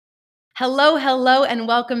Hello, hello, and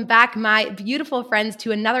welcome back, my beautiful friends,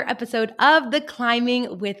 to another episode of the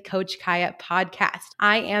Climbing with Coach Kaya podcast.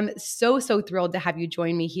 I am so thrilled to have you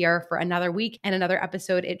join me here for another week and another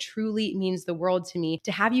episode. It truly means the world to me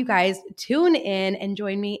to have you guys tune in and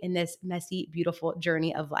join me in this messy, beautiful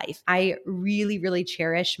journey of life. I really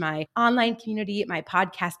cherish my online community, my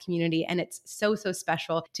podcast community, and it's so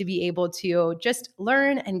special to be able to just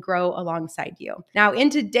learn and grow alongside you. Now, in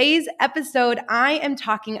today's episode, I am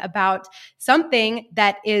talking about something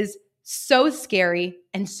that is so scary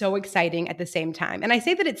and so exciting at the same time. And I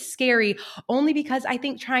say that it's scary only because I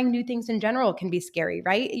think trying new things in general can be scary,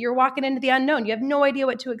 right? You're walking into the unknown. You have no idea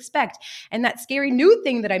what to expect. And that scary new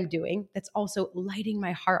thing that I'm doing that's also lighting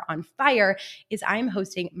my heart on fire is I'm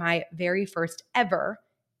hosting my very first ever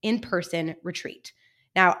in-person retreat.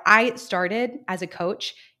 Now, I started as a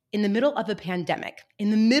coach in the middle of a pandemic.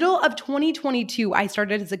 In the middle of 2022, I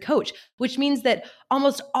started as a coach, which means that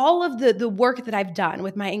almost all of the work that I've done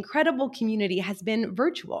with my incredible community has been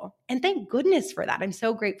virtual. And thank goodness for that. I'm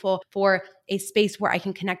so grateful for a space where I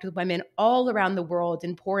can connect with women all around the world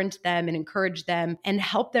and pour into them and encourage them and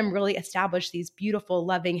help them really establish these beautiful,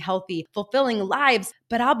 loving, healthy, fulfilling lives.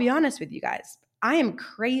 But I'll be honest with you guys, I am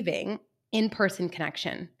craving in-person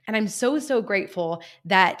connection. And I'm so grateful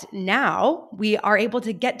that now we are able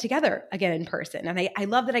to get together again in person. And I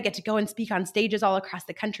love that I get to go and speak on stages all across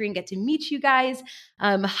the country and get to meet you guys,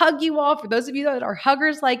 hug you all. For those of you that are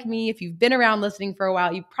huggers like me, if you've been around listening for a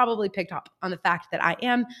while, you've probably picked up on the fact that I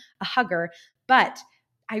am a hugger. But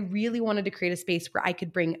I really wanted to create a space where I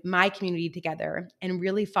could bring my community together and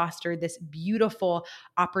really foster this beautiful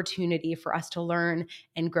opportunity for us to learn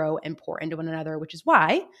and grow and pour into one another, which is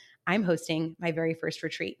why I'm hosting my very first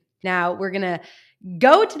retreat. Now, we're going to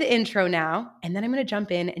go to the intro now, and then I'm going to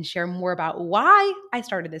jump in and share more about why I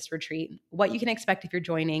started this retreat, what you can expect if you're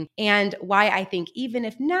joining, and why I think even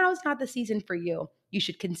if now is not the season for you, you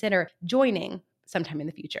should consider joining sometime in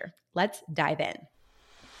the future. Let's dive in.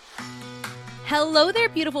 Hello there,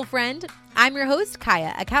 beautiful friend. I'm your host,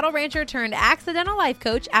 Kaya, a cattle rancher turned accidental life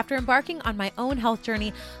coach after embarking on my own health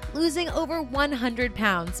journey, losing over 100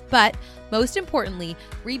 pounds, but most importantly,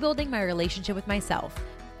 rebuilding my relationship with myself.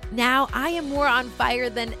 Now, I am more on fire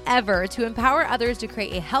than ever to empower others to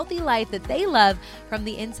create a healthy life that they love from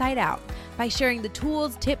the inside out by sharing the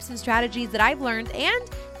tools, tips, and strategies that I've learned and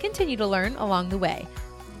continue to learn along the way.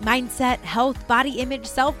 Mindset, health, body image,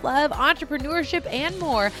 self-love, entrepreneurship, and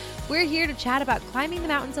more. We're here to chat about climbing the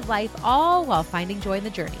mountains of life, all while finding joy in the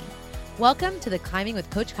journey. Welcome to the Climbing with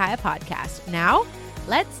Coach Kaya podcast. Now,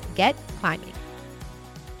 let's get climbing.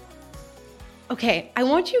 Okay, I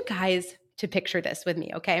want you guys to picture this with me,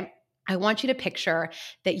 okay? I want you to picture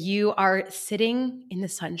that you are sitting in the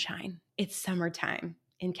sunshine. It's summertime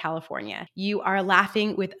in California. You are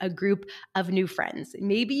laughing with a group of new friends.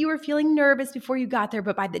 Maybe you were feeling nervous before you got there,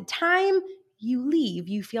 but by the time you leave,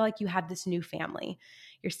 you feel like you have this new family.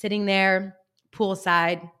 You're sitting there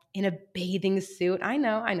poolside in a bathing suit. I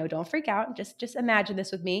know, don't freak out. Just imagine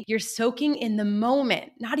this with me. You're soaking in the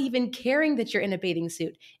moment, not even caring that you're in a bathing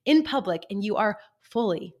suit in public, and you are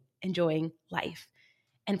fully enjoying life.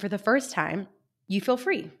 And for the first time, you feel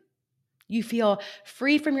free. You feel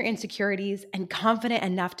free from your insecurities and confident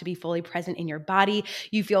enough to be fully present in your body.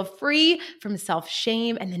 You feel free from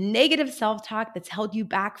self-shame and the negative self-talk that's held you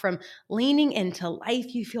back from leaning into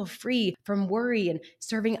life. You feel free from worry and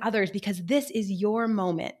serving others because this is your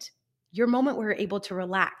moment where you're able to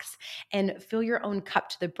relax and fill your own cup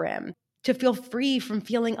to the brim, to feel free from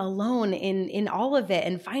feeling alone in all of it,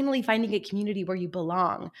 and finally finding a community where you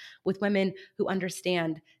belong with women who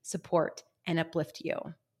understand, support, and uplift you.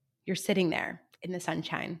 You're sitting there in the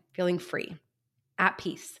sunshine, feeling free, at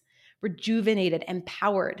peace, rejuvenated,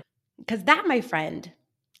 empowered. Because that, my friend,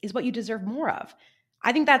 is what you deserve more of.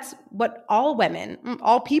 I think that's what all women,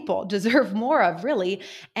 all people deserve more of, really.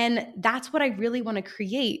 And that's what I really want to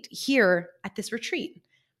create here at this retreat.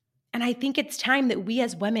 And I think it's time that we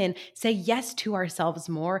as women say yes to ourselves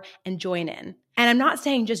more and join in. And I'm not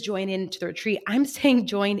saying just join in to the retreat. I'm saying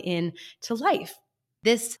join in to life.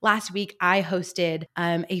 This last week, I hosted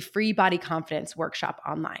a free body confidence workshop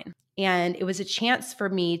online. And it was a chance for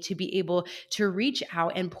me to be able to reach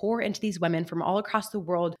out and pour into these women from all across the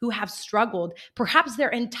world who have struggled perhaps their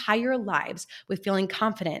entire lives with feeling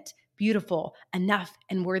confident, beautiful, enough,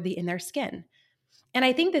 and worthy in their skin. And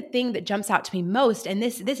I think the thing that jumps out to me most, and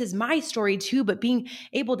this is my story too, but being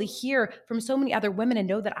able to hear from so many other women and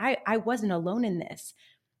know that I wasn't alone in this,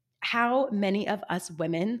 how many of us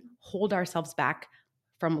women hold ourselves back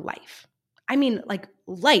from life. I mean, like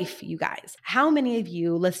life, you guys. How many of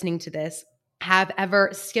you listening to this have ever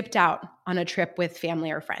skipped out on a trip with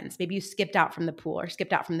family or friends. Maybe you skipped out from the pool or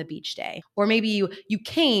skipped out from the beach day. Or maybe you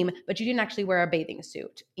came, but you didn't actually wear a bathing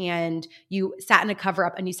suit and you sat in a cover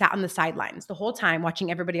up and you sat on the sidelines the whole time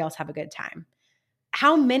watching everybody else have a good time.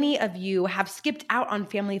 How many of you have skipped out on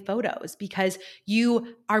family photos because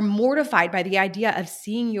you are mortified by the idea of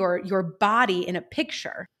seeing your body in a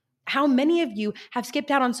picture? How many of you have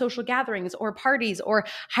skipped out on social gatherings or parties or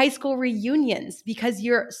high school reunions because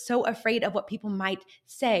you're so afraid of what people might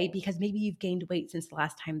say because maybe you've gained weight since the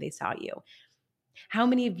last time they saw you? How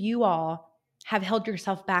many of you all have held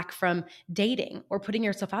yourself back from dating or putting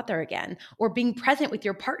yourself out there again or being present with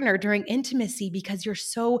your partner during intimacy because you're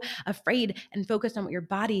so afraid and focused on what your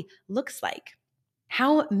body looks like?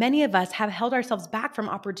 How many of us have held ourselves back from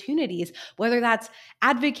opportunities, whether that's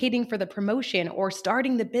advocating for the promotion or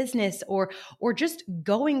starting the business or just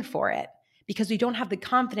going for it because we don't have the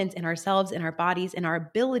confidence in ourselves, in our bodies, in our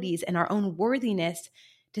abilities, in our own worthiness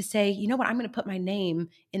to say, you know what, I'm going to put my name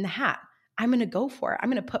in the hat. I'm going to go for it. I'm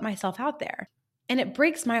going to put myself out there. And it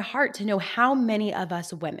breaks my heart to know how many of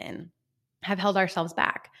us women have held ourselves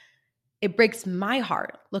back. It breaks my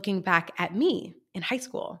heart looking back at me in high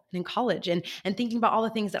school and in college and thinking about all the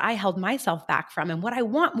things that I held myself back from. And what I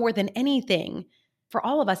want more than anything for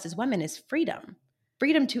all of us as women is freedom.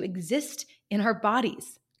 Freedom to exist in our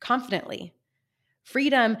bodies confidently.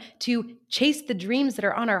 Freedom to chase the dreams that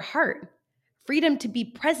are on our heart. Freedom to be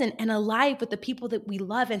present and alive with the people that we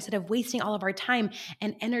love instead of wasting all of our time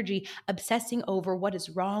and energy obsessing over what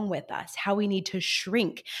is wrong with us, how we need to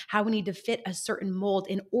shrink, how we need to fit a certain mold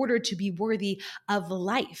in order to be worthy of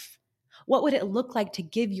life. What would it look like to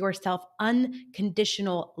give yourself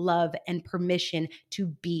unconditional love and permission to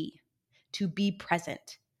be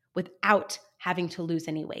present without having to lose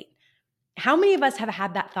any weight? How many of us have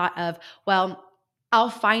had that thought of, well, I'll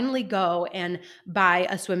finally go and buy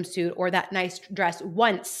a swimsuit or that nice dress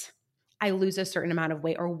once I lose a certain amount of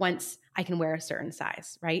weight or once I can wear a certain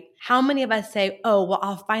size, right? How many of us say, oh, well,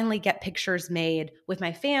 I'll finally get pictures made with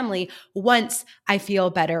my family once I feel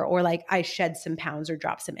better or like I shed some pounds or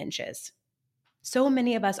drop some inches? So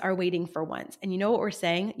many of us are waiting for once. And you know what we're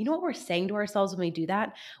saying? You know what we're saying to ourselves when we do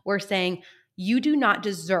that? We're saying, you do not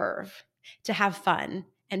deserve to have fun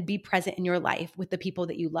and be present in your life with the people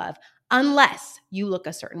that you love unless you look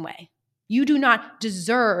a certain way. You do not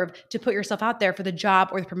deserve to put yourself out there for the job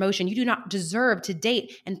or the promotion. You do not deserve to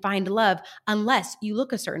date and find love unless you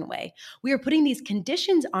look a certain way. We are putting these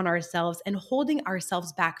conditions on ourselves and holding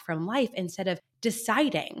ourselves back from life instead of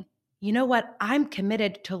deciding, you know what, I'm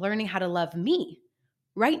committed to learning how to love me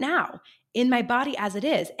right now in my body as it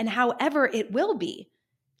is and however it will be,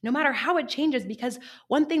 no matter how it changes, because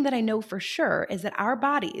one thing that I know for sure is that our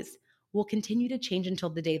bodies will continue to change until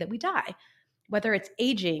the day that we die. Whether it's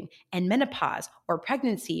aging and menopause or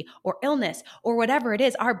pregnancy or illness or whatever it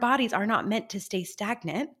is, our bodies are not meant to stay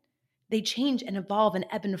stagnant. They change and evolve and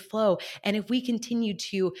ebb and flow. And if we continue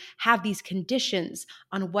to have these conditions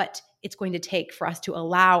on what it's going to take for us to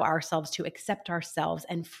allow ourselves to accept ourselves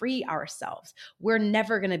and free ourselves, we're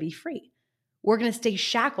never going to be free. We're going to stay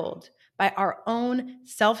shackled by our own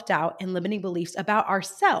self-doubt and limiting beliefs about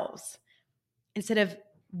ourselves instead of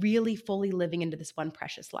really fully living into this one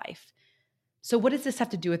precious life. So what does this have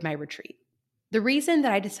to do with my retreat? The reason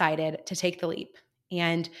that I decided to take the leap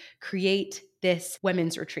and create this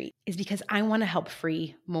women's retreat is because I want to help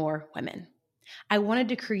free more women. I wanted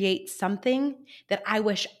to create something that I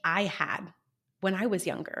wish I had when I was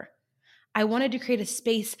younger. I wanted to create a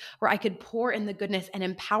space where I could pour in the goodness and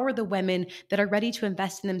empower the women that are ready to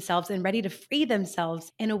invest in themselves and ready to free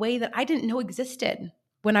themselves in a way that I didn't know existed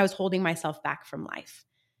when I was holding myself back from life.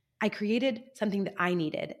 I created something that I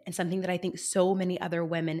needed and something that I think so many other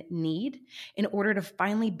women need in order to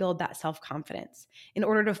finally build that self-confidence, in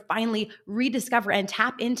order to finally rediscover and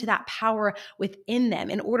tap into that power within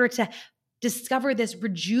them, in order to discover this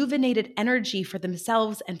rejuvenated energy for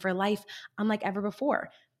themselves and for life unlike ever before.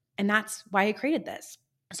 And that's why I created this.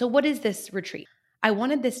 So what is this retreat? I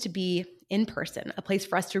wanted this to be in person, a place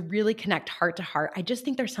for us to really connect heart to heart. I just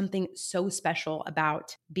think there's something so special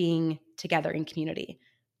about being together in community.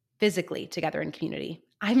 Physically together in community.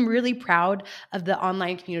 I'm really proud of the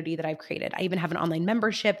online community that I've created. I even have an online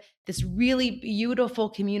membership, this really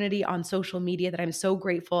beautiful community on social media that I'm so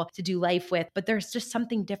grateful to do life with. But there's just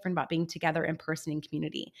something different about being together in person in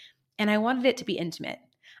community. And I wanted it to be intimate.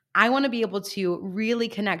 I want to be able to really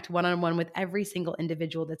connect one-on-one with every single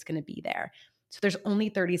individual that's going to be there. So there's only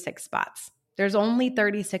 36 spots. There's only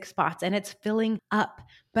 36 spots and it's filling up.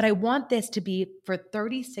 But I want this to be for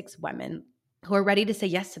 36 women who are ready to say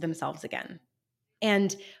yes to themselves again,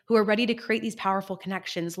 and who are ready to create these powerful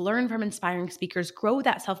connections, learn from inspiring speakers, grow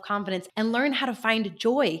that self-confidence, and learn how to find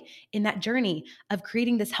joy in that journey of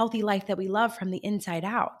creating this healthy life that we love from the inside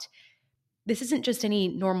out. This isn't just any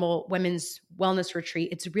normal women's wellness retreat.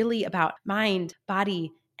 It's really about mind,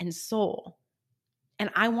 body, and soul. And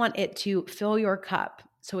I want it to fill your cup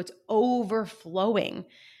so it's overflowing.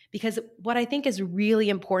 Because what I think is really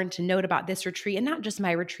important to note about this retreat, and not just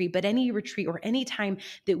my retreat, but any retreat or any time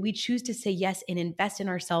that we choose to say yes and invest in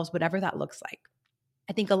ourselves, whatever that looks like.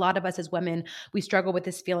 I think a lot of us as women, we struggle with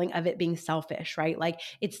this feeling of it being selfish, right? Like,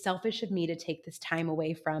 it's selfish of me to take this time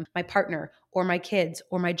away from my partner or my kids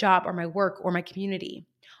or my job or my work or my community.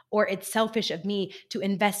 Or it's selfish of me to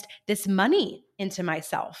invest this money into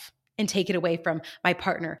myself and take it away from my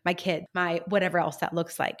partner, my kid, my whatever else that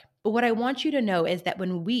looks like. But what I want you to know is that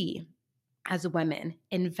when we as women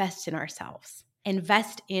invest in ourselves,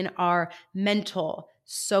 invest in our mental,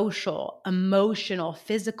 social, emotional,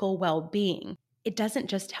 physical well-being, it doesn't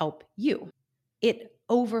just help you. It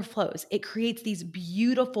overflows. It creates these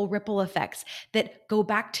beautiful ripple effects that go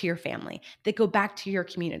back to your family, that go back to your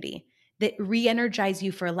community, that re-energize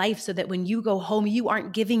you for life so that when you go home, you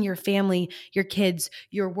aren't giving your family, your kids,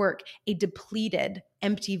 your work, a depleted,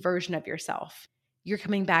 empty version of yourself. You're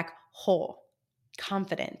coming back whole,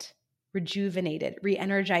 confident, rejuvenated,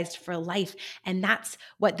 re-energized for life. And that's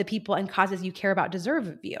what the people and causes you care about deserve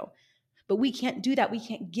of you. But we can't do that. We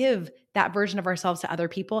can't give that version of ourselves to other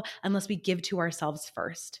people unless we give to ourselves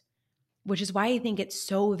first, which is why I think it's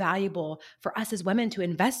so valuable for us as women to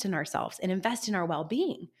invest in ourselves and invest in our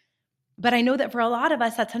well-being. But I know that for a lot of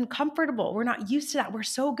us, that's uncomfortable. We're not used to that. We're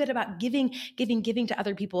so good about giving to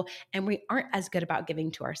other people, and we aren't as good about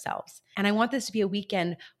giving to ourselves. And I want this to be a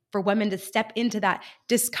weekend for women to step into that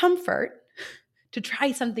discomfort, to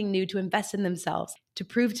try something new, to invest in themselves, to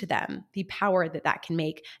prove to them the power that that can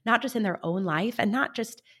make, not just in their own life and not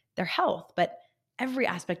just their health, but every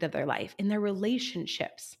aspect of their life, in their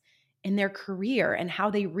relationships, in their career, and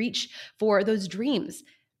how they reach for those dreams.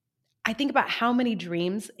 I think about how many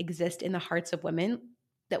dreams exist in the hearts of women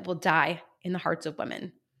that will die in the hearts of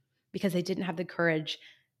women because they didn't have the courage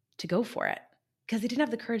to go for it.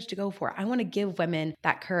 I want to give women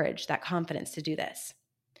that courage, that confidence to do this.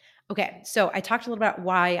 Okay, so I talked a little about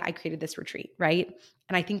why I created this retreat, right?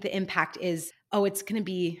 And I think the impact is, I know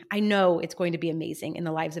it's going to be amazing in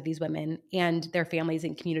the lives of these women and their families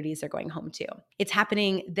and communities they're going home to. It's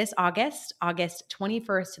happening this August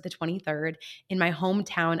 21st to the 23rd in my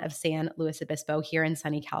hometown of San Luis Obispo here in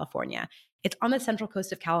sunny California. It's on the central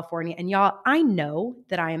coast of California. And y'all, I know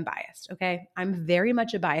that I am biased, okay? I'm very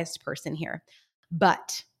much a biased person here.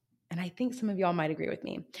 But, and I think some of y'all might agree with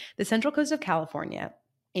me, the central coast of California,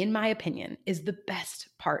 in my opinion, is the best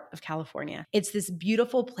part of California. It's this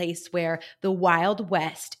beautiful place where the Wild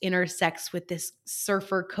West intersects with this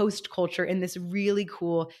surfer coast culture in this really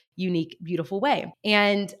cool, unique, beautiful way.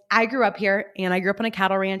 And I grew up here, and I grew up on a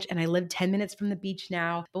cattle ranch, and I live 10 minutes from the beach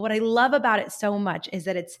now. But what I love about it so much is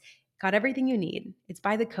that it's got everything you need. It's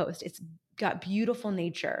by the coast. It's got beautiful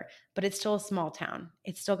nature, but it's still a small town.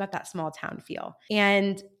 It's still got that small town feel.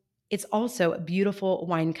 And it's also a beautiful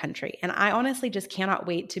wine country. And I honestly just cannot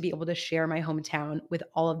wait to be able to share my hometown with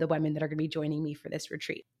all of the women that are going to be joining me for this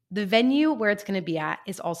retreat. The venue where it's going to be at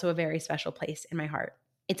is also a very special place in my heart.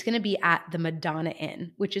 It's going to be at the Madonna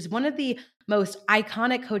Inn, which is one of the most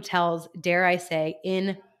iconic hotels, dare I say,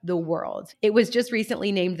 in the world. It was just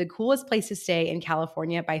recently named the coolest place to stay in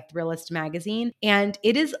California by Thrillist magazine, and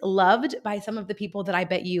it is loved by some of the people that I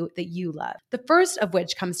bet you that you love. The first of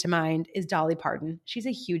which comes to mind is Dolly Parton. She's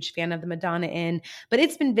a huge fan of the Madonna Inn, but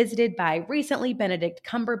it's been visited by recently Benedict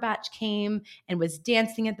Cumberbatch came and was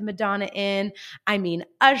dancing at the Madonna Inn. I mean,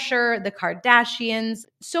 Usher, the Kardashians,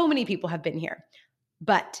 so many people have been here.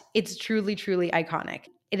 But it's truly, truly iconic.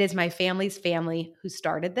 It is my family's family who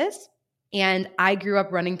started this. And I grew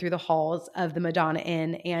up running through the halls of the Madonna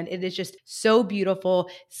Inn, and it is just so beautiful,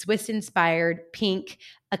 Swiss-inspired, pink,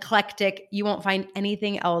 eclectic. You won't find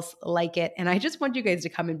anything else like it. And I just want you guys to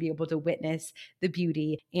come and be able to witness the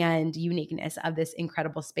beauty and uniqueness of this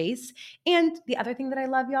incredible space. And the other thing that I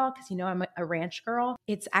love, y'all, because you know I'm a ranch girl,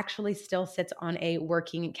 it's actually still sits on a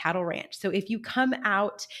working cattle ranch. So if you come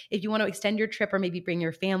out, if you want to extend your trip or maybe bring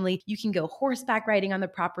your family, you can go horseback riding on the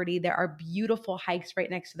property. There are beautiful hikes right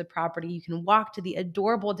next to the property. You can walk to the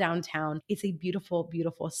adorable downtown. It's a beautiful,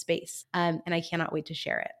 beautiful space. And I cannot wait to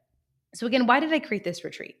share it. So again, why did I create this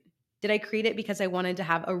retreat? Did I create it because I wanted to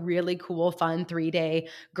have a really cool, fun 3-day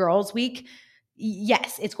girls week?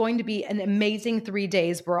 Yes, it's going to be an amazing 3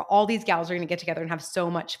 days where all these gals are going to get together and have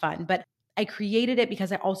so much fun. But I created it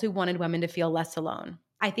because I also wanted women to feel less alone.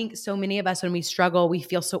 I think so many of us, when we struggle, we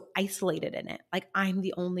feel so isolated in it. Like, I'm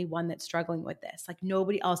the only one that's struggling with this. Like,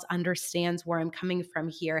 nobody else understands where I'm coming from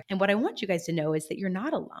here. And what I want you guys to know is that you're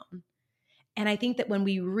not alone. And I think that when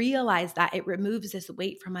we realize that, it removes this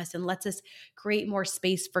weight from us and lets us create more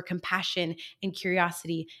space for compassion and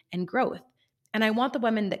curiosity and growth. And I want the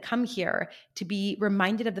women that come here to be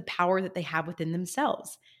reminded of the power that they have within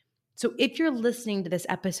themselves. So if you're listening to this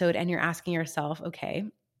episode and you're asking yourself, okay,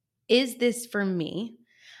 is this for me?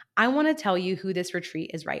 I want to tell you who this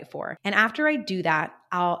retreat is right for. And after I do that,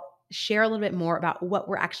 I'll share a little bit more about what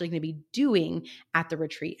we're actually going to be doing at the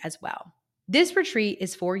retreat as well. This retreat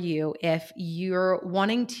is for you if you're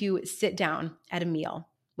wanting to sit down at a meal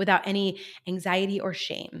without any anxiety or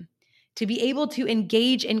shame, to be able to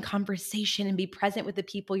engage in conversation and be present with the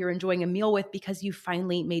people you're enjoying a meal with because you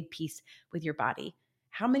finally made peace with your body.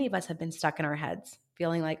 How many of us have been stuck in our heads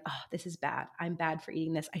feeling like, oh, this is bad. I'm bad for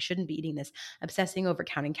eating this. I shouldn't be eating this. Obsessing over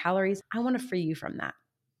counting calories. I want to free you from that.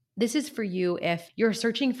 This is for you if you're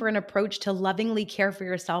searching for an approach to lovingly care for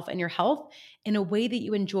yourself and your health in a way that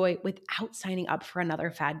you enjoy without signing up for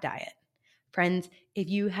another fad diet. Friends, if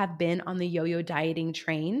you have been on the yo-yo dieting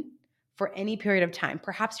train for any period of time,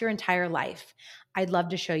 perhaps your entire life, I'd love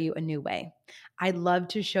to show you a new way. I'd love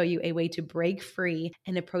to show you a way to break free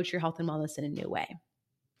and approach your health and wellness in a new way.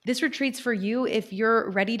 This retreat's for you if you're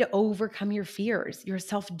ready to overcome your fears, your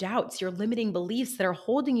self-doubts, your limiting beliefs that are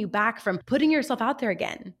holding you back from putting yourself out there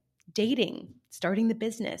again, dating, starting the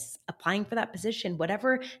business, applying for that position,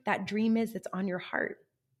 whatever that dream is that's on your heart.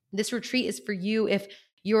 This retreat is for you if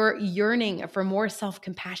you're yearning for more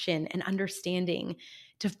self-compassion and understanding,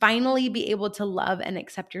 to finally be able to love and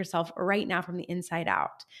accept yourself right now from the inside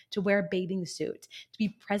out, to wear a bathing suit, to be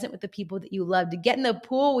present with the people that you love, to get in the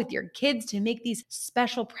pool with your kids, to make these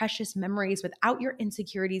special, precious memories without your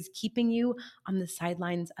insecurities keeping you on the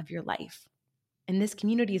sidelines of your life. And this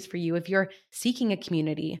community is for you if you're seeking a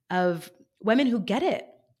community of women who get it,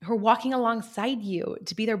 who are walking alongside you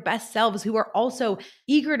to be their best selves, who are also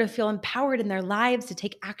eager to feel empowered in their lives, to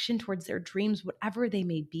take action towards their dreams, whatever they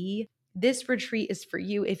may be. This retreat is for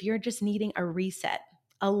you if you're just needing a reset,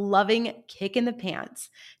 a loving kick in the pants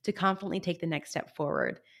to confidently take the next step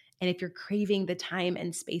forward. And if you're craving the time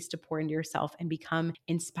and space to pour into yourself and become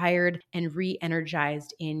inspired and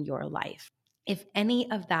re-energized in your life. If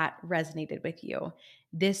any of that resonated with you,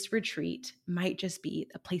 this retreat might just be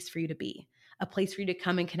a place for you to be, a place for you to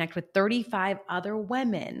come and connect with 35 other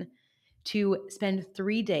women to spend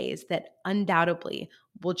 3 days that undoubtedly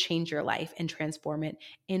will change your life and transform it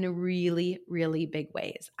in really, really big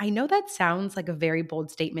ways. I know that sounds like a very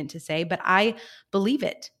bold statement to say, but I believe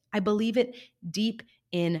it. I believe it deep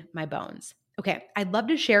in my bones. Okay, I'd love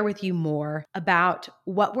to share with you more about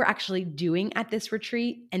what we're actually doing at this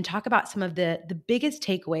retreat and talk about some of the biggest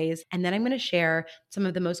takeaways. And then I'm going to share some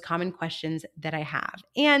of the most common questions that I have.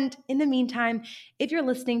 And in the meantime, if you're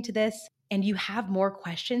listening to this and you have more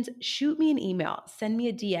questions, shoot me an email, send me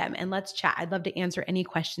a DM, and let's chat. I'd love to answer any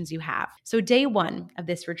questions you have. So day 1 of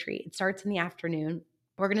this retreat, it starts in the afternoon.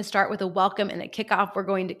 We're going to start with a welcome and a kickoff. We're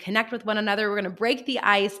going to connect with one another. We're going to break the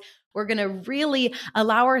ice. We're going to really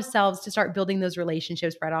allow ourselves to start building those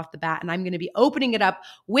relationships right off the bat. And I'm going to be opening it up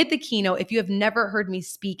with the keynote. If you have never heard me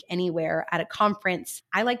speak anywhere at a conference,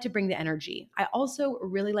 I like to bring the energy. I also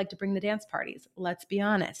really like to bring the dance parties. Let's be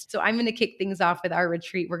honest. So I'm going to kick things off with our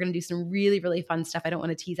retreat. We're going to do some really, really fun stuff. I don't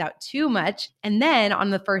want to tease out too much. And then on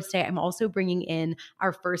the first day, I'm also bringing in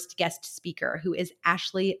our first guest speaker, who is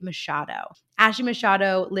Ashley Machado. Ashley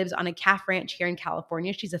Machado lives on a calf ranch here in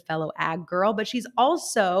California. She's a fellow ag girl, but she's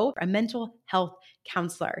also a mental health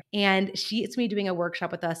counselor. And she is going to be doing a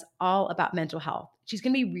workshop with us all about mental health. She's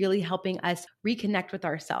going to be really helping us reconnect with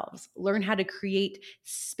ourselves, learn how to create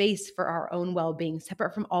space for our own well-being,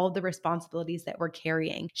 separate from all of the responsibilities that we're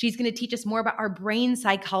carrying. She's going to teach us more about our brain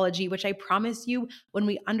psychology, which I promise you, when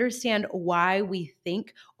we understand why we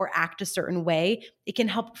think or act a certain way, it can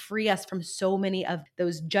help free us from so many of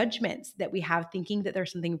those judgments that we have, thinking that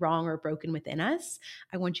there's something wrong or broken within us.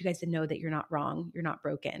 I want you guys to know that you're not wrong. You're not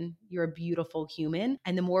broken. You're a beautiful human.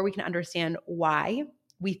 And the more we can understand why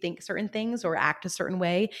we think certain things or act a certain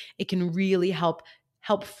way, it can really help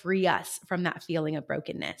free us from that feeling of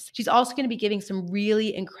brokenness. She's also going to be giving some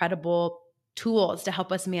really incredible tools to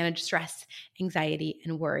help us manage stress, anxiety,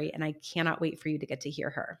 and worry. And I cannot wait for you to get to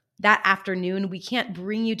hear her. That afternoon, we can't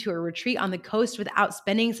bring you to a retreat on the coast without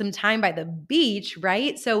spending some time by the beach,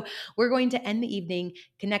 right? So we're going to end the evening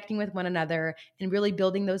connecting with one another and really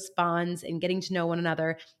building those bonds and getting to know one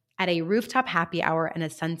another at a rooftop happy hour and a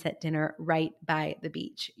sunset dinner right by the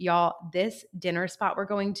beach. Y'all, this dinner spot we're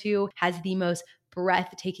going to has the most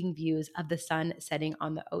breathtaking views of the sun setting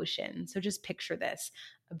on the ocean. So just picture this,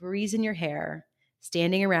 a breeze in your hair,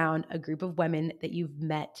 standing around a group of women that you've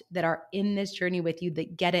met that are in this journey with you,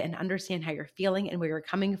 that get it and understand how you're feeling and where you're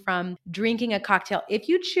coming from, drinking a cocktail if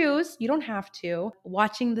you choose, you don't have to,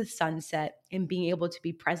 watching the sunset and being able to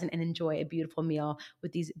be present and enjoy a beautiful meal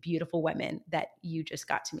with these beautiful women that you just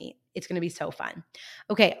got to meet. It's going to be so fun.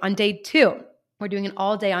 Okay, on day 2, we're doing an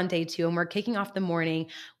all day on day 2, and we're kicking off the morning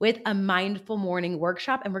with a mindful morning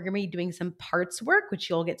workshop. And we're going to be doing some parts work, which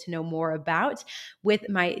you'll get to know more about, with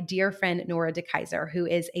my dear friend, Nora DeKaiser, who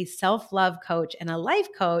is a self-love coach and a life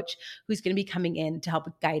coach who's going to be coming in to help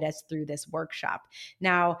guide us through this workshop.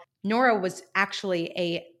 Now, Nora was actually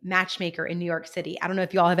a matchmaker in New York City. I don't know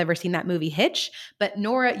if you all have ever seen that movie Hitch, but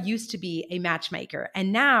Nora used to be a matchmaker.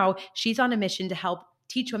 And now she's on a mission to help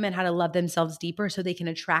teach women how to love themselves deeper so they can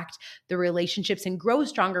attract the relationships and grow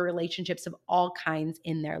stronger relationships of all kinds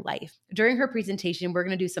in their life. During her presentation, we're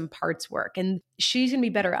going to do some parts work, and she's going to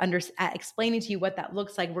be better at explaining to you what that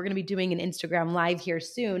looks like. We're going to be doing an Instagram live here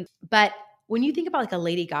soon. But when you think about like a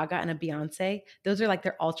Lady Gaga and a Beyonce, those are like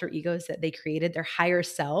their alter egos that they created, their higher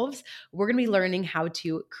selves. We're going to be learning how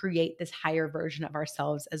to create this higher version of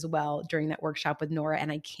ourselves as well during that workshop with Nora,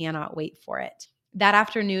 and I cannot wait for it. That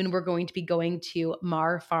afternoon, we're going to be going to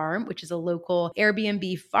Mar Farm, which is a local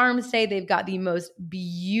Airbnb farm stay. They've got the most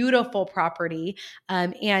beautiful property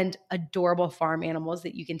and adorable farm animals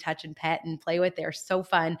that you can touch and pet and play with. They're so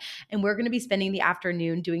fun. And we're going to be spending the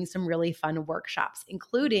afternoon doing some really fun workshops,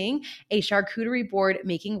 including a charcuterie board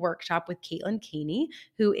making workshop with Caitlin Caney,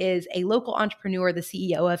 who is a local entrepreneur, the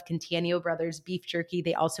CEO of Cantanio Brothers Beef Jerky.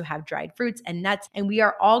 They also have dried fruits and nuts. And we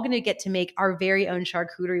are all going to get to make our very own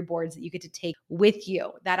charcuterie boards that you get to take with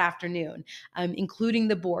you that afternoon, including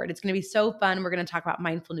the board. It's going to be so fun. We're going to talk about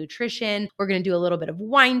mindful nutrition. We're going to do a little bit of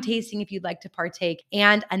wine tasting if you'd like to partake,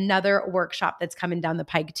 and another workshop that's coming down the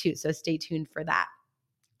pike too. So stay tuned for that.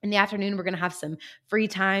 In the afternoon, we're going to have some free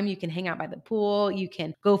time. You can hang out by the pool. You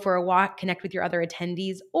can go for a walk, connect with your other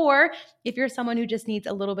attendees. Or if you're someone who just needs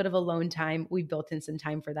a little bit of alone time, we've built in some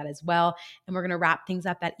time for that as well. And we're going to wrap things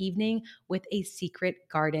up that evening with a secret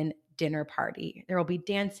garden dinner party. There will be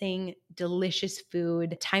dancing, delicious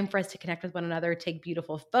food, time for us to connect with one another, take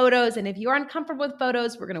beautiful photos. And if you are uncomfortable with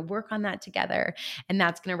photos, we're going to work on that together. And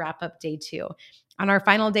that's going to wrap up day 2. On our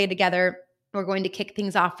final day together, we're going to kick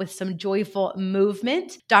things off with some joyful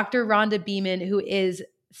movement. Dr. Rhonda Beeman, who is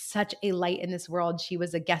such a light in this world. She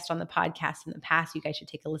was a guest on the podcast in the past. You guys should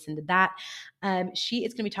take a listen to that. She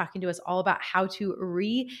is going to be talking to us all about how to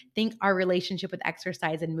rethink our relationship with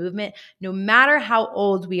exercise and movement. No matter how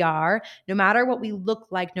old we are, no matter what we look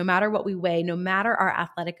like, no matter what we weigh, no matter our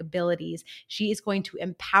athletic abilities, she is going to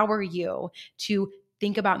empower you to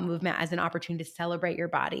think about movement as an opportunity to celebrate your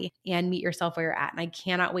body and meet yourself where you're at. And I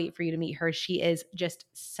cannot wait for you to meet her. She is just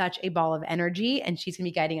such a ball of energy, and she's going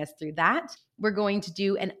to be guiding us through that. We're going to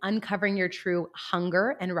do an Uncovering Your True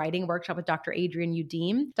Hunger and Writing workshop with Dr. Adrienne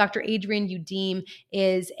Youdim. Dr. Adrienne Youdim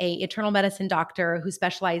is an internal medicine doctor who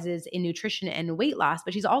specializes in nutrition and weight loss,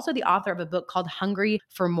 but she's also the author of a book called Hungry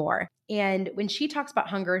for More. And when she talks about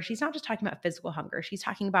hunger, she's not just talking about physical hunger. She's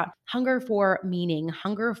talking about hunger for meaning,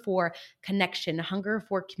 hunger for connection, hunger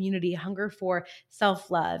for community, hunger for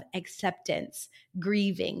self-love, acceptance,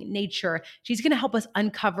 grieving, nature. She's going to help us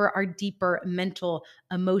uncover our deeper mental,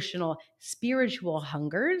 emotional, spiritual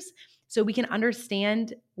hungers so we can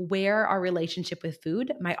understand where our relationship with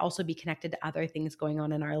food might also be connected to other things going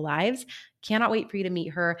on in our lives. Cannot wait for you to meet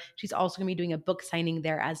her. She's also going to be doing a book signing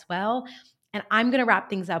there as well. And I'm going to wrap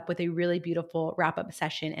things up with a really beautiful wrap-up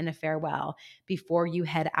session and a farewell before you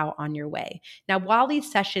head out on your way. Now, while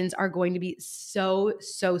these sessions are going to be so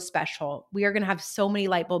special, we are going to have so many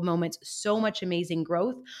light bulb moments, so much amazing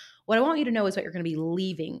growth. What I want you to know is what you're going to be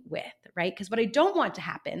leaving with, right? Because what I don't want to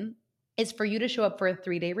happen is for you to show up for a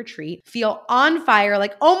 3-day retreat, feel on fire,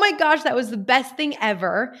 like, oh my gosh, that was the best thing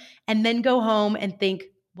ever, and then go home and think,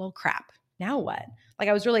 well, crap, now what? Like,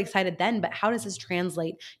 I was really excited then, but how does this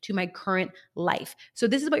translate to my current life? So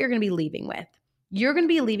this is what you're going to be leaving with. You're going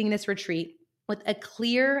to be leaving this retreat with a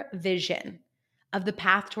clear vision of the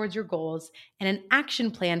path towards your goals and an action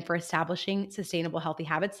plan for establishing sustainable, healthy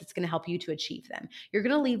habits that's going to help you to achieve them. You're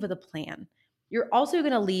going to leave with a plan. You're also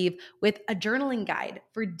going to leave with a journaling guide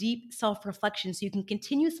for deep self-reflection so you can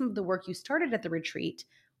continue some of the work you started at the retreat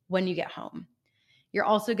when you get home. You're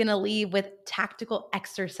also going to leave with tactical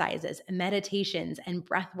exercises, meditations, and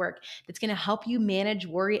breath work that's going to help you manage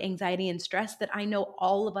worry, anxiety, and stress that I know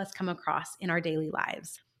all of us come across in our daily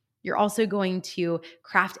lives. You're also going to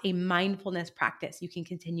craft a mindfulness practice you can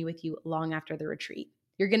continue with you long after the retreat.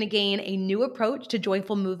 You're going to gain a new approach to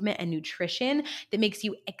joyful movement and nutrition that makes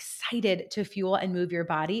you excited to fuel and move your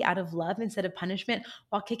body out of love instead of punishment,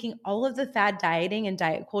 while kicking all of the fad dieting and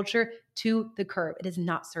diet culture to the curb. It is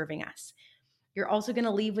not serving us. You're also going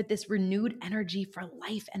to leave with this renewed energy for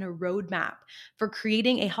life and a roadmap for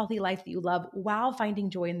creating a healthy life that you love while finding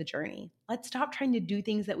joy in the journey. Let's stop trying to do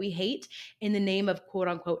things that we hate in the name of quote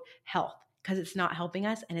unquote health, because it's not helping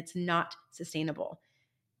us and it's not sustainable.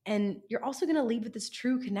 And you're also going to leave with this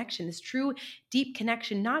true connection, this true deep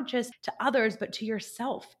connection, not just to others, but to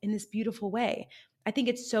yourself in this beautiful way. I think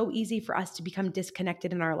it's so easy for us to become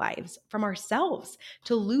disconnected in our lives from ourselves,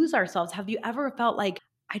 to lose ourselves. Have you ever felt like,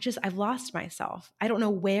 I've lost myself? I don't know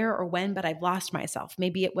where or when, but I've lost myself.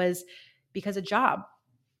 Maybe it was because a job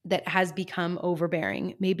that has become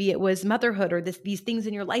overbearing. Maybe it was motherhood or these things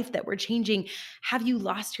in your life that were changing. Have you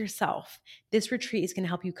lost yourself? This retreat is going to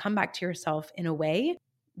help you come back to yourself in a way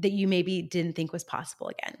that you maybe didn't think was possible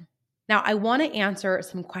again. Now, I want to answer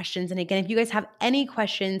some questions. And again, if you guys have any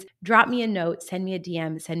questions, drop me a note, send me a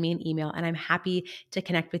DM, send me an email, and I'm happy to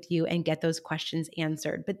connect with you and get those questions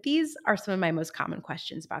answered. But these are some of my most common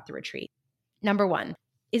questions about the retreat. Number one,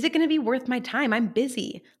 is it going to be worth my time? I'm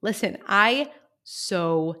busy. Listen, I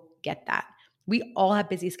so get that. We all have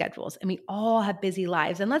busy schedules and we all have busy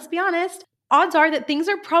lives. And let's be honest, odds are that things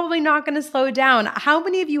are probably not going to slow down. How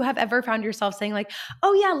many of you have ever found yourself saying like,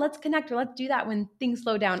 oh yeah, let's connect or let's do that when things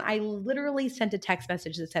slow down? I literally sent a text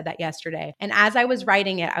message that said that yesterday. And as I was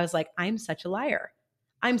writing it, I was like, I'm such a liar.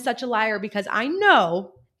 I'm such a liar because I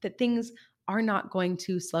know that things are not going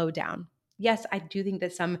to slow down. Yes, I do think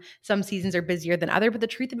that some seasons are busier than others, but the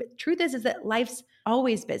truth is that life's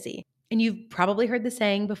always busy. And you've probably heard the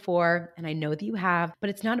saying before, and I know that you have, but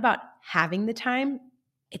it's not about having the time.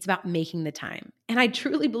 It's about making the time. And I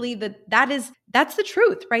truly believe that that's the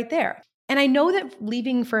truth right there. And I know that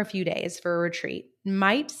leaving for a few days for a retreat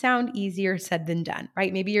might sound easier said than done,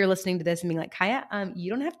 right? Maybe you're listening to this and being like, Kaya, you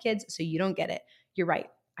don't have kids, so you don't get it. You're right.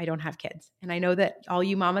 I don't have kids. And I know that all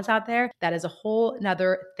you mamas out there, that is a whole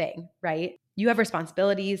nother thing, right? You have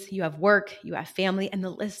responsibilities, you have work, you have family, and the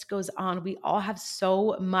list goes on. We all have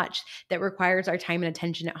so much that requires our time and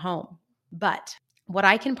attention at home. But what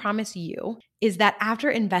I can promise you is that after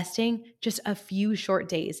investing just a few short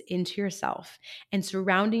days into yourself and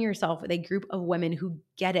surrounding yourself with a group of women who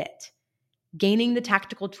get it, gaining the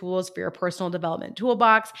tactical tools for your personal development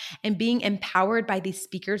toolbox, and being empowered by these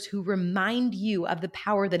speakers who remind you of the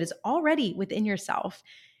power that is already within yourself,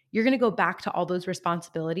 you're going to go back to all those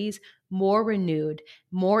responsibilities more renewed,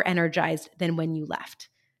 more energized than when you left.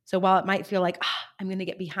 So while it might feel like, I'm going to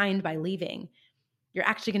get behind by leaving, you're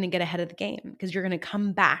actually going to get ahead of the game because you're going to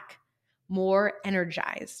come back more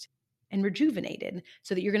energized and rejuvenated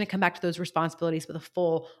so that you're going to come back to those responsibilities with a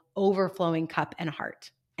full overflowing cup and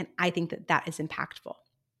heart. And I think that that is impactful.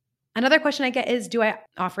 Another question I get is, do I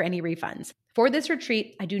offer any refunds? For this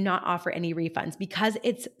retreat, I do not offer any refunds because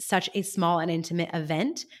it's such a small and intimate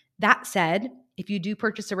event. That said, if you do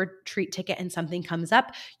purchase a retreat ticket and something comes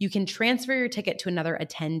up, you can transfer your ticket to another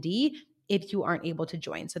attendee if you aren't able to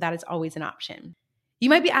join. So that is always an option. You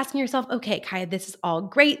might be asking yourself, okay, Kaya, this is all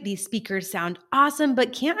great. These speakers sound awesome,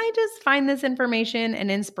 but can't I just find this information and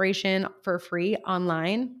inspiration for free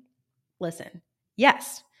online? Listen,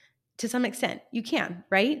 yes, to some extent you can,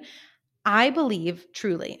 right? I believe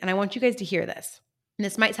truly, and I want you guys to hear this, and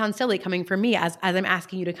this might sound silly coming from me as I'm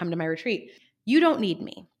asking you to come to my retreat. You don't need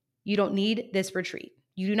me. You don't need this retreat.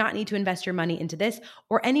 You do not need to invest your money into this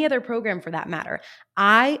or any other program for that matter.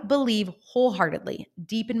 I believe wholeheartedly,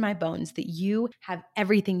 deep in my bones, that you have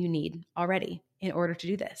everything you need already in order to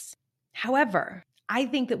do this. However, I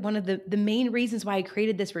think that one of the main reasons why I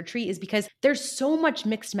created this retreat is because there's so much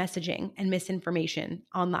mixed messaging and misinformation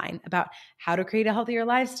online about how to create a healthier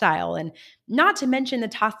lifestyle, and not to mention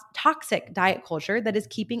the toxic diet culture that is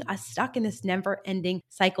keeping us stuck in this never-ending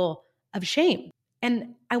cycle of shame.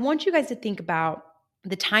 And I want you guys to think about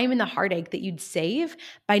the time and the heartache that you'd save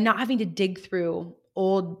by not having to dig through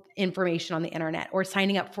old information on the internet or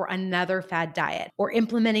signing up for another fad diet or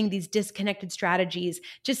implementing these disconnected strategies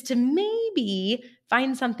just to maybe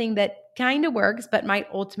find something that kind of works but might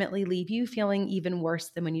ultimately leave you feeling even worse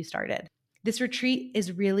than when you started. This retreat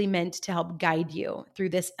is really meant to help guide you through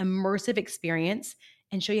this immersive experience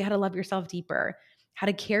and show you how to love yourself deeper, how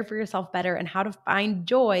to care for yourself better, and how to find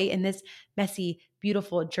joy in this messy,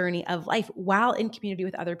 beautiful journey of life while in community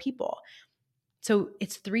with other people. So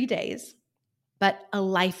it's 3 days, but a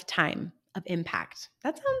lifetime of impact.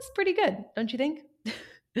 That sounds pretty good, don't you think?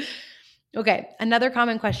 Okay, another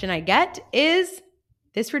common question I get is,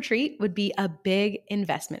 this retreat would be a big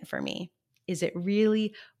investment for me. Is it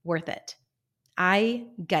really worth it? I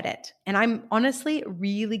get it. And I'm honestly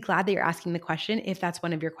really glad that you're asking the question if that's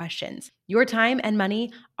one of your questions. Your time and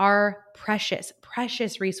money are precious,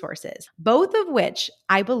 precious resources, both of which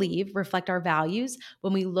I believe reflect our values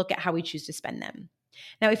when we look at how we choose to spend them.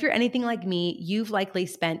 Now, if you're anything like me, you've likely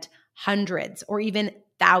spent hundreds or even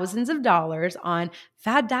thousands of dollars on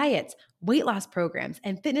fad diets, weight loss programs,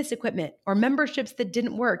 and fitness equipment or memberships that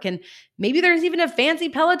didn't work. And maybe there's even a fancy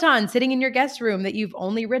Peloton sitting in your guest room that you've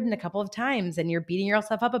only ridden a couple of times and you're beating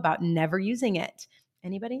yourself up about never using it.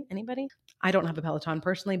 Anybody? I don't have a Peloton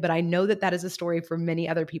personally, but I know that that is a story for many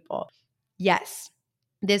other people. Yes,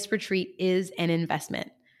 this retreat is an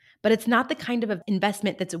investment. But it's not the kind of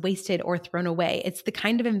investment that's wasted or thrown away. It's the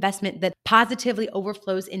kind of investment that positively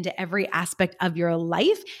overflows into every aspect of your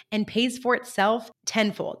life and pays for itself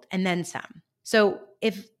tenfold and then some. So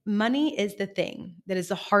if money is the thing that is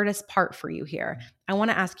the hardest part for you here, I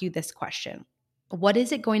want to ask you this question. What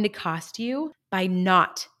is it going to cost you by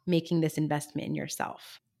not making this investment in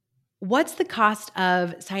yourself? What's the cost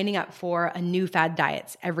of signing up for a new fad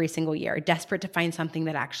diets every single year, desperate to find something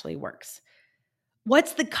that actually works?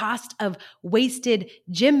 What's the cost of wasted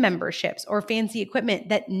gym memberships or fancy equipment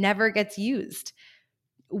that never gets used?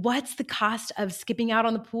 What's the cost of skipping out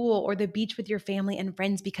on the pool or the beach with your family and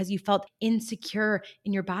friends because you felt insecure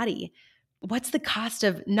in your body? What's the cost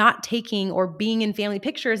of not taking or being in family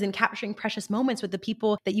pictures and capturing precious moments with the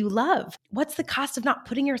people that you love? What's the cost of not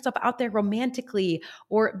putting yourself out there romantically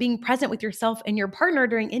or being present with yourself and your partner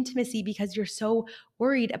during intimacy because you're so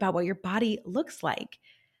worried about what your body looks like?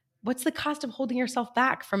 What's the cost of holding yourself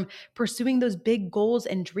back from pursuing those big goals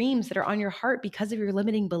and dreams that are on your heart because of your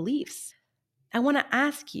limiting beliefs? I want to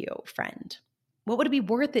ask you, friend, what would it be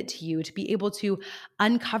worth it to you to be able to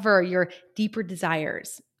uncover your deeper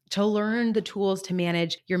desires, to learn the tools to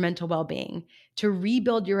manage your mental well-being, to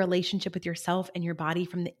rebuild your relationship with yourself and your body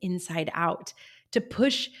from the inside out, to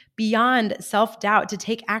push beyond self-doubt, to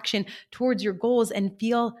take action towards your goals and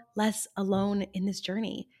feel less alone in this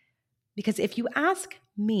journey? Because if you ask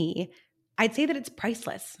me, I'd say that it's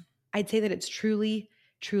priceless. I'd say that it's truly,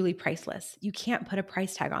 truly priceless. You can't put a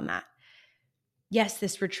price tag on that. Yes,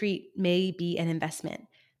 this retreat may be an investment,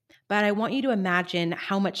 but I want you to imagine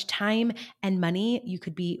how much time and money you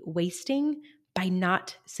could be wasting by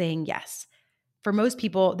not saying yes. For most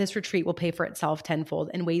people, this retreat will pay for itself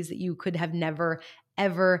tenfold in ways that you could have never,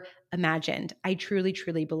 ever imagined. I truly,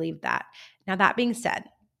 truly believe that. Now, that being said,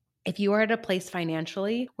 if you are at a place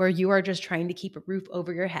financially where you are just trying to keep a roof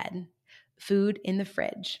over your head, food in the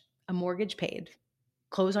fridge, a mortgage paid,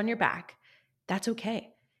 clothes on your back, that's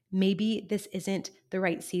okay. Maybe this isn't the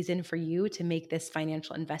right season for you to make this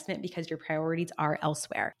financial investment because your priorities are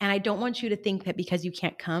elsewhere. And I don't want you to think that because you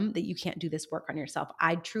can't come, that you can't do this work on yourself.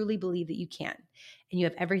 I truly believe that you can, and you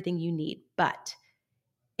have everything you need. But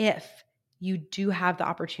if you do have the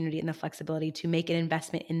opportunity and the flexibility to make an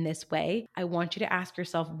investment in this way, I want you to ask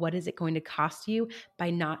yourself, what is it going to cost you by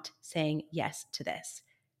not saying yes to this?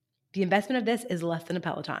 The investment of this is less than a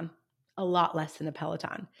Peloton, a lot less than a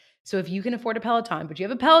Peloton. So if you can afford a Peloton, but you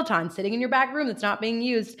have a Peloton sitting in your back room that's not being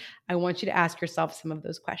used, I want you to ask yourself some of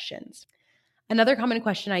those questions. Another common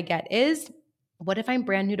question I get is, what if I'm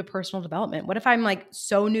brand new to personal development? What if I'm like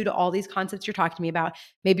so new to all these concepts you're talking to me about?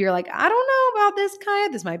 Maybe you're like, I don't know about this, Kaya.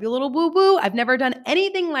 This might be a little woo-woo. I've never done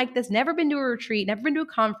anything like this, never been to a retreat, never been to a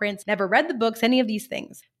conference, never read the books, any of these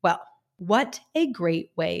things. Well, what a great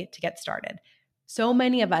way to get started. So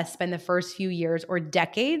many of us spend the first few years or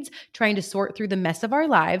decades trying to sort through the mess of our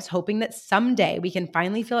lives, hoping that someday we can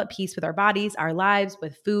finally feel at peace with our bodies, our lives,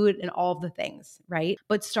 with food, and all of the things, right?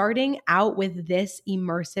 But starting out with this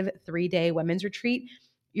immersive 3-day women's retreat,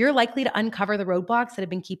 you're likely to uncover the roadblocks that have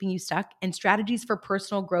been keeping you stuck and strategies for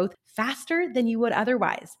personal growth faster than you would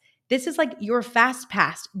otherwise. This is like your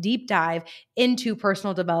fast-paced deep dive into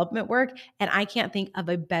personal development work, and I can't think of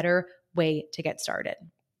a better way to get started.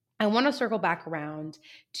 I want to circle back around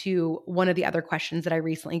to one of the other questions that I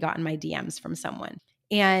recently got in my DMs from someone.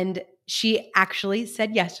 And she actually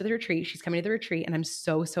said yes to the retreat. She's coming to the retreat, and I'm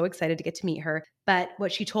so, so excited to get to meet her. But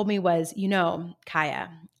what she told me was, Kaya,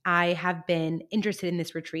 I have been interested in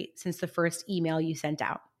this retreat since the first email you sent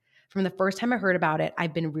out. From the first time I heard about it,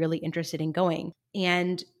 I've been really interested in going.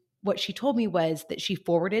 And what she told me was that she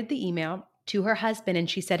forwarded the email to her husband, and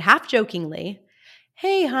she said, half jokingly,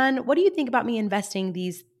 hey, hon, what do you think about me investing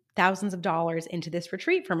these thousands of dollars into this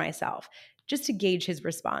retreat for myself, just to gauge his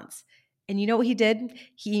response? And you know what he did?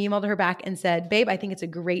 He emailed her back and said, babe, I think it's a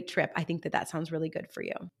great trip. I think that sounds really good for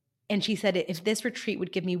you. And she said, if this retreat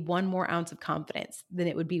would give me one more ounce of confidence, then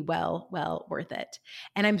it would be well worth it.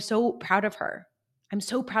 And I'm so proud of her. I'm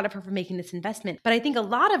so proud of her for making this investment. But I think a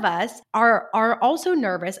lot of us are also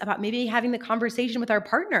nervous about maybe having the conversation with our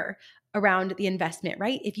partner around the investment,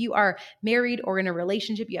 right? If you are married or in a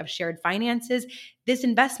relationship, you have shared finances, this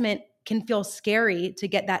investment can feel scary to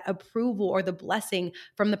get that approval or the blessing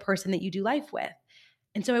from the person that you do life with.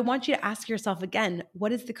 And so I want you to ask yourself again,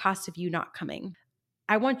 what is the cost of you not coming?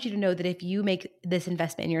 I want you to know that if you make this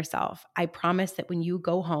investment in yourself, I promise that when you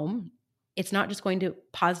go home, it's not just going to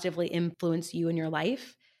positively influence you in your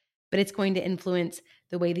life, but it's going to influence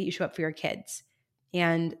the way that you show up for your kids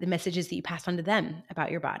and the messages that you pass on to them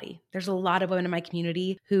about your body. There's a lot of women in my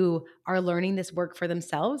community who are learning this work for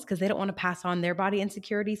themselves because they don't want to pass on their body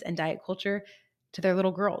insecurities and diet culture to their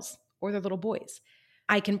little girls or their little boys.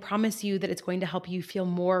 I can promise you that it's going to help you feel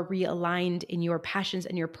more realigned in your passions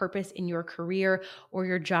and your purpose in your career or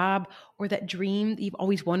your job or that dream that you've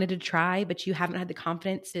always wanted to try, but you haven't had the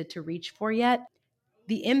confidence to reach for yet.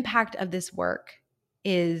 The impact of this work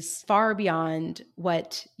is far beyond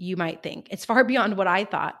what you might think. It's far beyond what I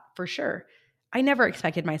thought, for sure. I never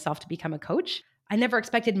expected myself to become a coach. I never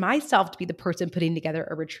expected myself to be the person putting together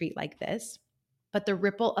a retreat like this. But the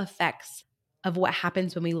ripple effects of what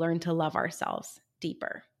happens when we learn to love ourselves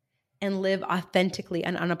deeper and live authentically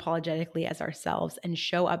and unapologetically as ourselves and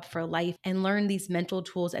show up for life and learn these mental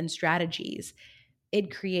tools and strategies,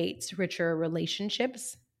 it creates richer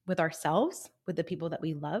relationships with ourselves, with the people that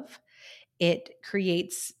we love. It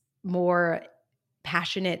creates more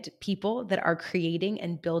passionate people that are creating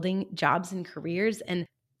and building jobs and careers. And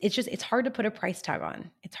it's hard to put a price tag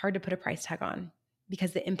on. It's hard to put a price tag on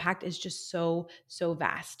because the impact is just so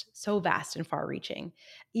vast and far reaching.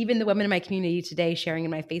 Even the women in my community today sharing in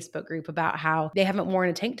my Facebook group about how they haven't worn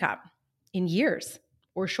a tank top in years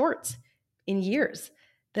or shorts in years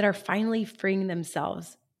that are finally freeing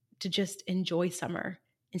themselves to just enjoy summer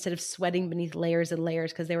instead of sweating beneath layers and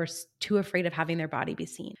layers because they were too afraid of having their body be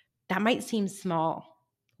seen. That might seem small,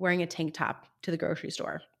 wearing a tank top to the grocery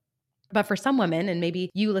store. But for some women, and maybe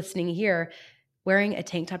you listening here, wearing a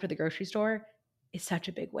tank top to the grocery store is such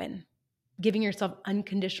a big win. Giving yourself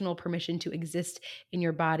unconditional permission to exist in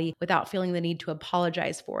your body without feeling the need to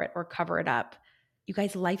apologize for it or cover it up. You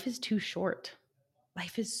guys, life is too short.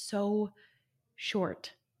 Life is so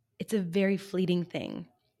short. It's a very fleeting thing.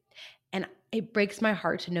 And it breaks my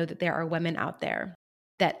heart to know that there are women out there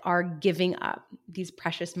that are giving up these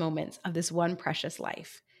precious moments of this one precious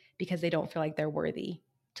life because they don't feel like they're worthy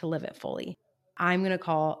to live it fully. I'm going to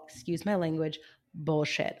call, excuse my language,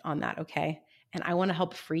 bullshit on that, okay? And I want to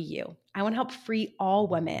help free you. I want to help free all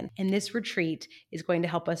women. And this retreat is going to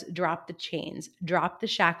help us drop the chains, drop the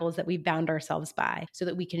shackles that we've bound ourselves by so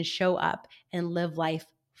that we can show up and live life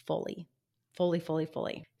fully.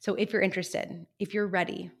 So if you're interested, if you're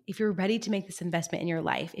ready to make this investment in your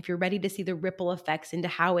life, if you're ready to see the ripple effects into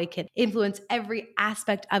how it can influence every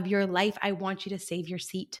aspect of your life, I want you to save your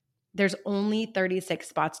seat. There's only 36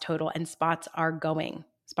 spots total and spots are going.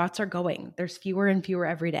 There's fewer and fewer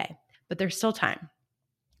every day, but there's still time.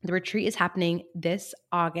 The retreat is happening this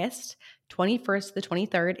August 21st to the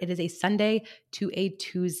 23rd. It is a Sunday to a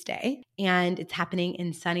Tuesday, and it's happening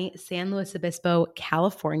in sunny San Luis Obispo,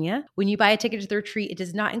 California. When you buy a ticket to the retreat, it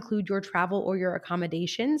does not include your travel or your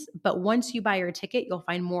accommodations, but once you buy your ticket, you'll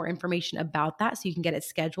find more information about that so you can get it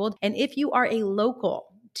scheduled. And if you are a local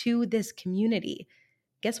to this community,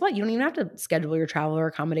 guess what? You don't even have to schedule your travel or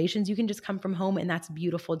accommodations. You can just come from home, and that's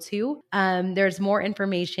beautiful too. There's more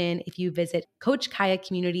information if you visit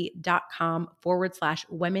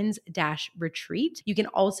coachkayacommunity.com/women's-retreat. You can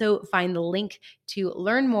also find the link to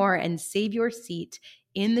learn more and save your seat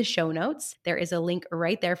in the show notes. There is a link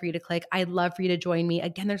right there for you to click. I'd love for you to join me.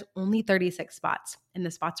 Again, there's only 36 spots, and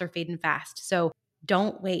the spots are fading fast. So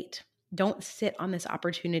don't wait. Don't sit on this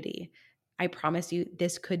opportunity. I promise you,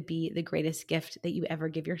 this could be the greatest gift that you ever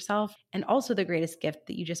give yourself, and also the greatest gift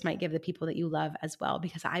that you just might give the people that you love as well,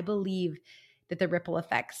 because I believe that the ripple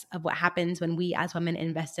effects of what happens when we as women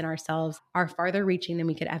invest in ourselves are farther reaching than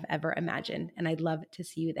we could have ever imagined, and I'd love to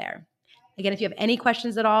see you there. Again, if you have any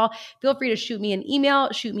questions at all, feel free to shoot me an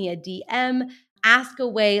email, shoot me a DM, ask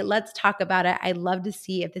away. Let's talk about it. I'd love to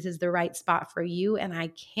see if this is the right spot for you, and I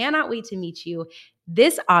cannot wait to meet you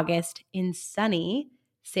this August in sunny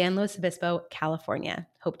San Luis Obispo, California.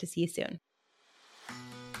 Hope to see you soon.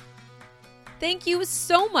 Thank you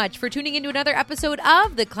so much for tuning into another episode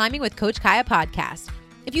of the Climbing with Coach Kaya podcast.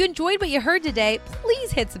 If you enjoyed what you heard today,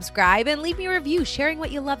 please hit subscribe and leave me a review sharing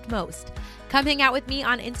what you loved most. Come hang out with me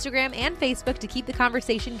on Instagram and Facebook to keep the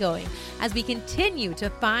conversation going as we continue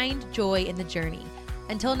to find joy in the journey.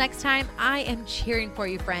 Until next time, I am cheering for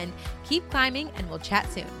you, friend. Keep climbing, and we'll chat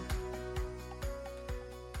soon.